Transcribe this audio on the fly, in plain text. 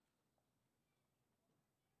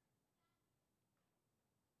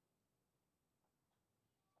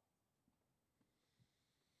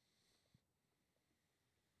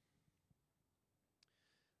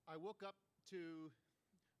I woke up to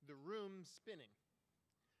the room spinning.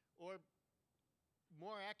 Or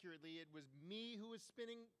more accurately, it was me who was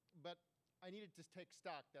spinning, but I needed to take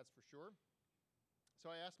stock, that's for sure.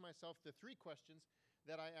 So I asked myself the three questions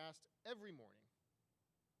that I asked every morning.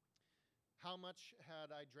 How much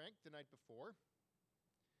had I drank the night before?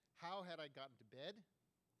 How had I gotten to bed?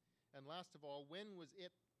 And last of all, when was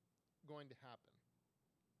it going to happen?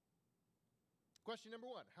 Question number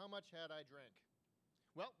one, how much had I drank?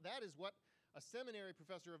 Well, that is what a seminary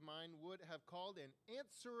professor of mine would have called an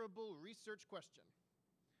answerable research question.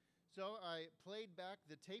 So I played back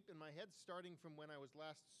the tape in my head starting from when I was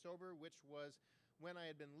last sober, which was when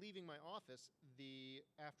I had been leaving my office the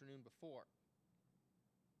afternoon before.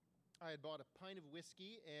 I had bought a pint of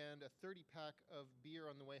whiskey and a 30-pack of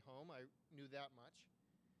beer on the way home. I knew that much.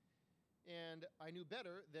 And I knew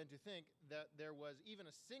better than to think that there was even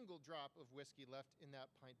a single drop of whiskey left in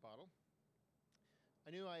that pint bottle. I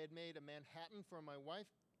knew I had made a Manhattan for my wife,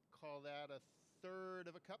 call that a third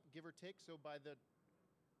of a cup, give or take. So by the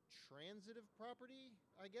transitive property,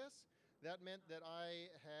 I guess, that meant that I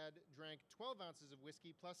had drank 12 ounces of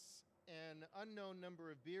whiskey plus an unknown number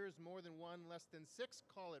of beers, more than one, less than six,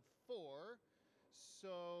 call it 4.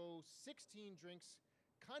 So 16 drinks,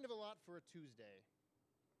 kind of a lot for a Tuesday.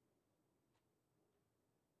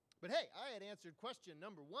 But hey, I had answered question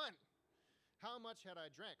number 1. How much had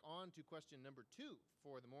I drank? On to question number 2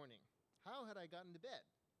 for the morning. How had I gotten to bed?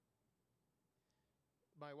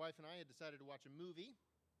 My wife and I had decided to watch a movie,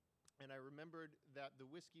 and I remembered that the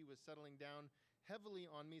whiskey was settling down heavily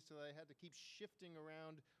on me, so that I had to keep shifting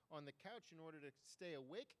around on the couch in order to stay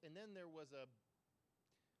awake, and then there was a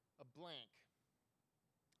blank.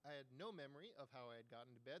 I had no memory of how I had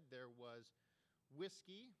gotten to bed. There was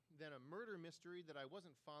whiskey, then a murder mystery that I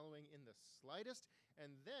wasn't following in the slightest,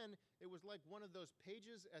 and then it was like one of those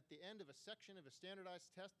pages at the end of a section of a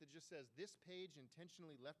standardized test that just says, "This page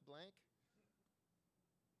intentionally left blank."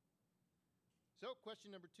 So,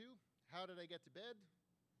 question number 2, how did I get to bed?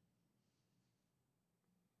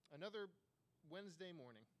 Another Wednesday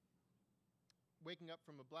morning, waking up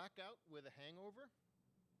from a blackout with a hangover.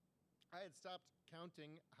 I had stopped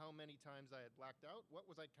counting how many times I had blacked out. What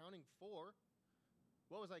was I counting for?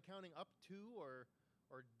 What was I counting up to or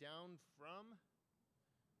down from?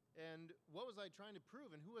 And what was I trying to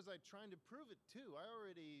prove? And who was I trying to prove it to? I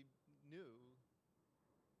already knew.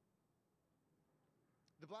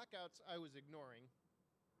 The blackouts I was ignoring,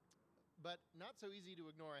 but not so easy to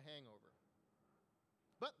ignore a hangover.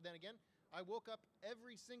 But then again, I woke up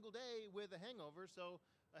every single day with a hangover, so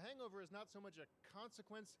a hangover is not so much a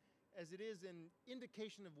consequence as it is an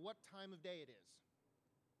indication of what time of day it is.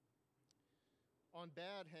 On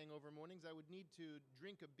bad hangover mornings, I would need to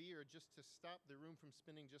drink a beer just to stop the room from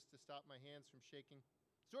spinning, just to stop my hands from shaking.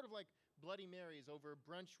 Sort of like Bloody Marys over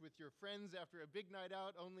brunch with your friends after a big night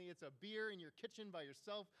out, only it's a beer in your kitchen by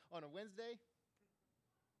yourself on a Wednesday.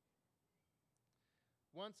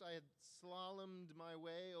 Once I had slalomed my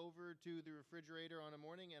way over to the refrigerator on a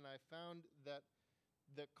morning, and I found that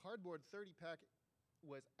the cardboard 30-pack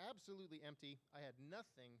was absolutely empty. I had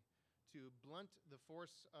nothing to blunt the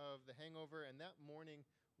force of the hangover, and that morning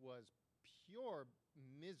was pure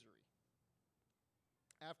misery.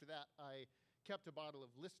 After that, I kept a bottle of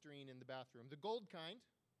Listerine in the bathroom, the gold kind,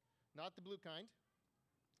 not the blue kind.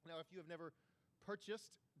 Now, if you have never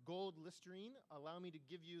purchased gold Listerine, allow me to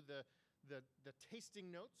give you the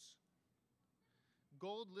tasting notes.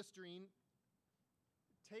 Gold Listerine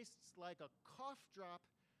tastes like a cough drop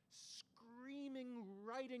screaming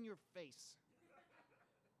right in your face.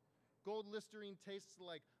 Gold Listerine tastes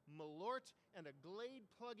like Malort and a Glade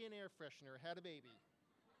plug-in air freshener had a baby.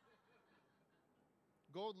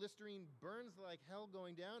 Gold Listerine burns like hell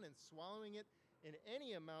going down, and swallowing it in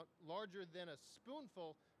any amount larger than a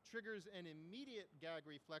spoonful triggers an immediate gag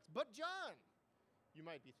reflex. But John, you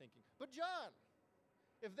might be thinking, but John,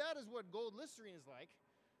 if that is what Gold Listerine is like,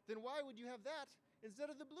 then why would you have that instead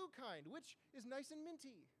of the blue kind, which is nice and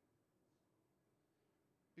minty?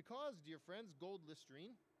 Because, dear friends, Gold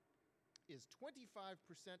Listerine is 25%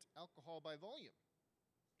 alcohol by volume,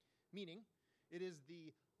 meaning it is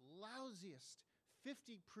the lousiest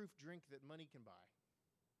 50-proof drink that money can buy.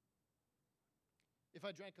 If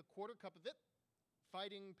I drank a quarter cup of it,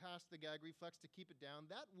 fighting past the gag reflex to keep it down,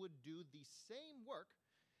 that would do the same work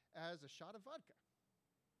as a shot of vodka.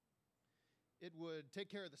 It would take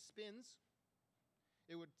care of the spins.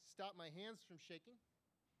 It would stop my hands from shaking.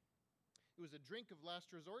 It was a drink of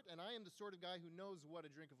last resort, and I am the sort of guy who knows what a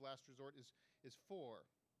drink of last resort is for.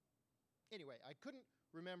 Anyway, I couldn't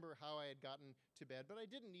remember how I had gotten to bed, but I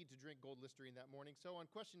didn't need to drink Gold Listerine that morning, so on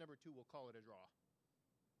question number 2, we'll call it a draw.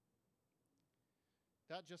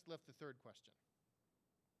 That just left the third question.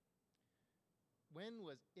 When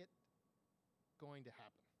was it going to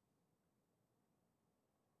happen?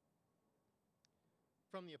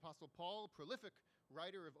 From the Apostle Paul, prolific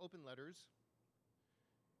writer of open letters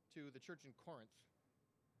to the church in Corinth.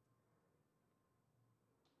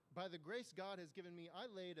 By the grace God has given me,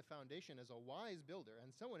 I laid a foundation as a wise builder,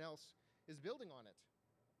 and someone else is building on it.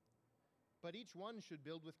 But each one should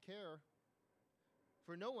build with care,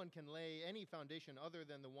 for no one can lay any foundation other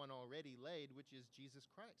than the one already laid, which is Jesus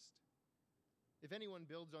Christ. If anyone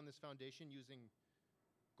builds on this foundation using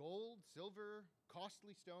gold, silver,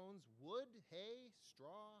 costly stones, wood, hay,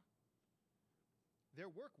 straw, their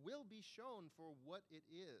work will be shown for what it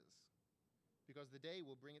is, because the day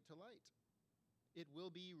will bring it to light. It will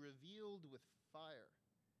be revealed with fire,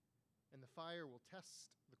 and the fire will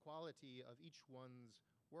test the quality of each one's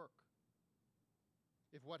work.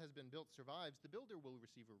 If what has been built survives, the builder will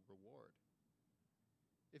receive a reward.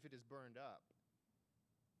 If it is burned up,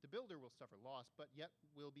 the builder will suffer loss, but yet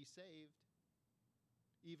will be saved,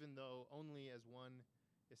 even though only as one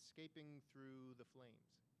escaping through the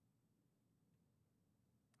flames.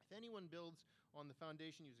 If anyone builds on the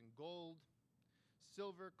foundation using gold,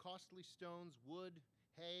 silver, costly stones, wood,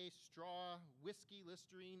 hay, straw, whiskey,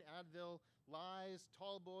 Listerine, Advil, lies,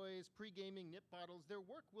 tall boys, pre-gaming, nip bottles, their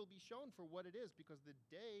work will be shown for what it is, because the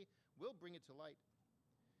day will bring it to light.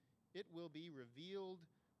 It will be revealed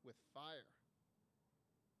with fire.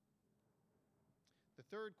 The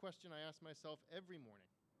third question I ask myself every morning: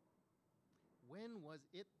 when was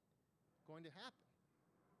it going to happen?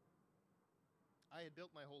 I had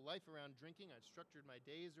built my whole life around drinking. I'd structured my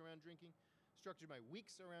days around drinking, structured my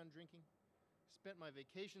weeks around drinking, spent my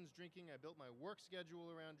vacations drinking. I built my work schedule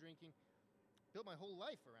around drinking, built my whole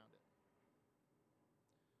life around it.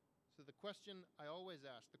 So the question I always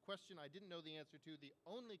asked, the question I didn't know the answer to, the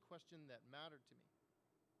only question that mattered to me: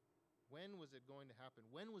 when was it going to happen?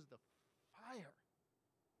 When was the fire?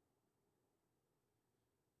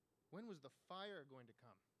 When was the fire going to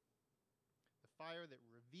come? The fire that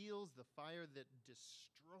reveals, the fire that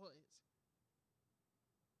destroys.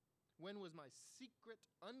 When was my secret,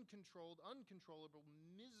 uncontrollable,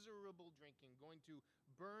 miserable drinking going to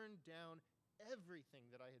burn down everything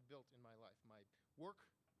that I had built in my life? My work,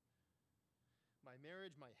 my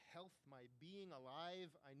marriage, my health, my being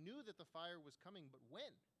alive. I knew that the fire was coming, but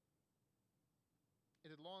when?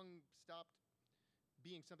 It had long stopped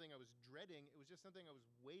being something I was dreading. It was just something I was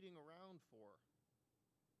waiting around for.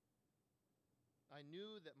 I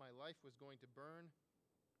knew that my life was going to burn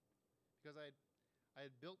because I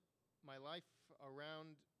had built my life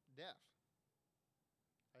around death.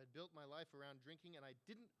 I had built my life around drinking, and I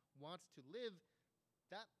didn't want to live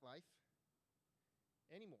that life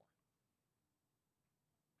anymore.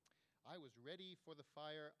 I was ready for the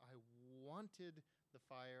fire. I wanted the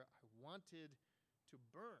fire. I wanted to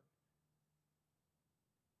burn.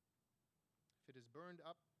 If it is burned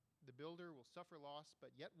up, the builder will suffer loss,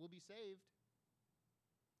 but yet will be saved,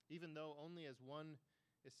 even though only as one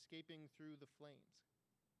escaping through the flames.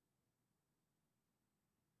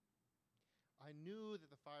 I knew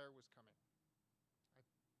that the fire was coming.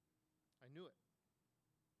 I knew it.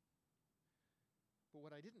 But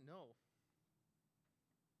what I didn't know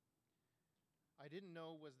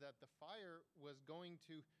was that the fire was going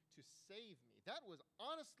to save me. That was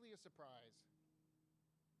honestly a surprise.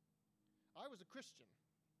 I was a Christian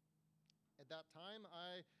at that time.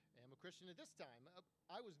 I am a Christian at this time.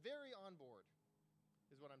 I was very on board,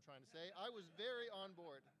 is what I'm trying to say. I was very on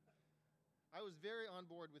board. I was very on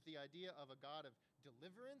board with the idea of a God of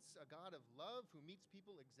deliverance, a God of love who meets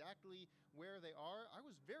people exactly where they are. I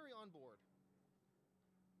was very on board.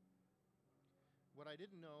 What I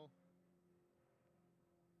didn't know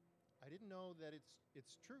that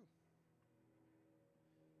it's true.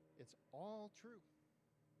 It's all true.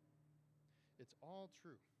 It's all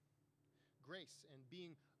true. Grace and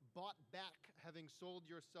being bought back, having sold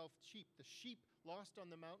yourself cheap, the sheep lost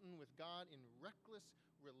on the mountain with God in reckless,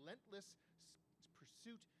 relentless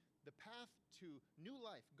pursuit, the path to new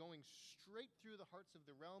life going straight through the hearts of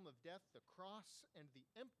the realm of death, the cross and the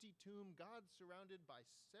empty tomb, God surrounded by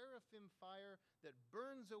seraphim fire that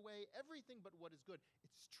burns away everything but what is good.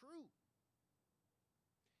 It's true.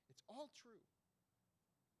 It's all true.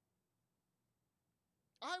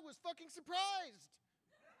 I was fucking surprised.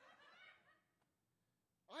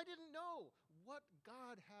 I didn't know what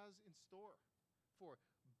God has in store for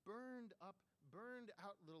burned up, burned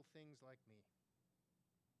out little things like me.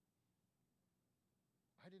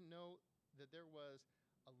 I didn't know that there was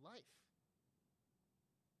a life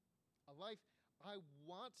I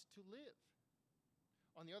want to live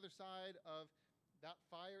on the other side of That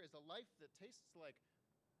fire is a life that tastes like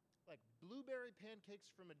blueberry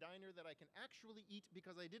pancakes from a diner that I can actually eat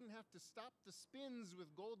because I didn't have to stop the spins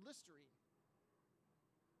with gold Listerine.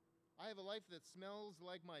 I have a life that smells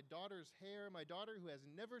like my daughter's hair, my daughter who has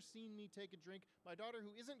never seen me take a drink, my daughter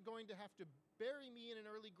who isn't going to have to bury me in an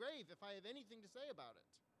early grave if I have anything to say about it.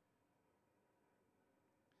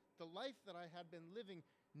 The life that I had been living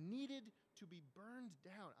needed to be burned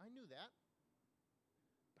down. I knew that,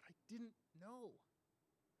 but I didn't know.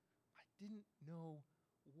 I didn't know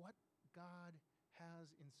what God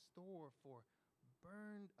has in store for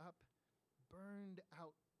burned up, burned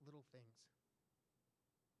out little things.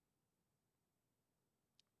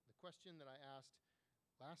 The question that I asked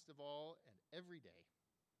last of all and every day,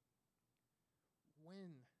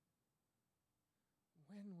 when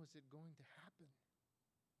was it going to happen?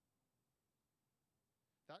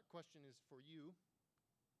 That question is for you,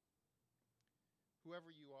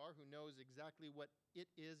 whoever you are, who knows exactly what it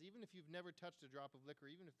is, even if you've never touched a drop of liquor,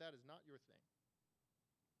 even if that is not your thing.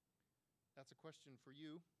 That's a question for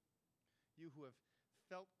you, you who have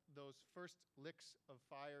felt those first licks of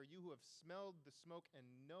fire, you who have smelled the smoke and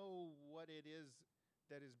know what it is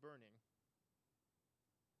that is burning.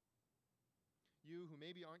 You who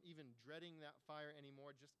maybe aren't even dreading that fire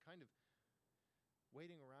anymore, just kind of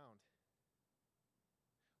waiting around.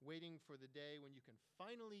 Waiting for the day when you can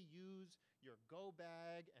finally use your go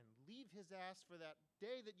bag and leave his ass for that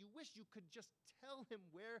day that you wish you could just tell him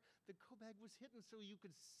where the go bag was hidden so you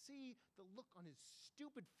could see the look on his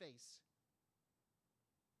stupid face.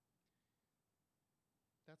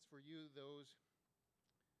 That's for you, those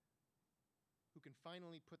who can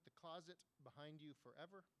finally put the closet behind you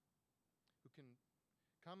forever, who can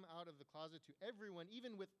come out of the closet to everyone,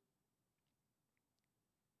 even with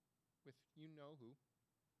you know who.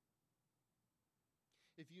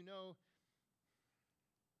 If you know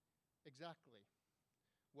exactly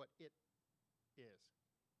what it is.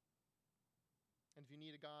 And if you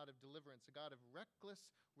need a God of deliverance, a God of reckless,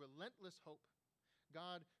 relentless hope,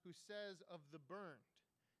 God who says of the burned,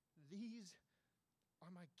 these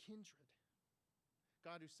are my kindred.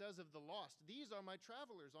 God who says of the lost, these are my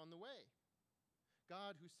travelers on the way.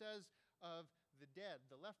 God who says of the dead,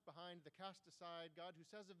 the left behind, the cast aside, God who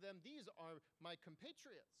says of them, these are my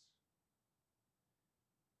compatriots.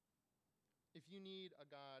 If you need a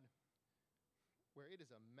God where it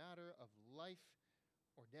is a matter of life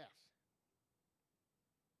or death,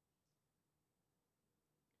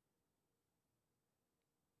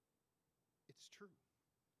 it's true.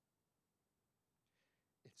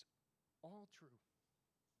 It's all true.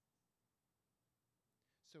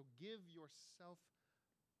 So give yourself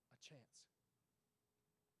a chance.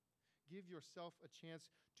 Give yourself a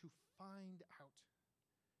chance to find out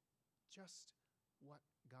just what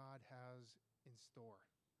God has in store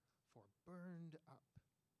for burned up,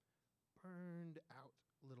 burned out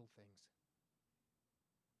little things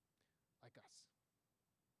like us.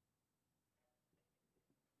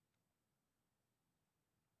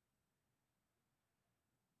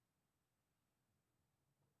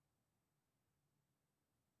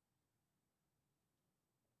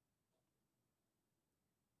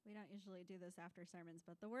 We don't usually do this after sermons,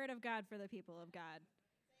 but the word of God for the people of God.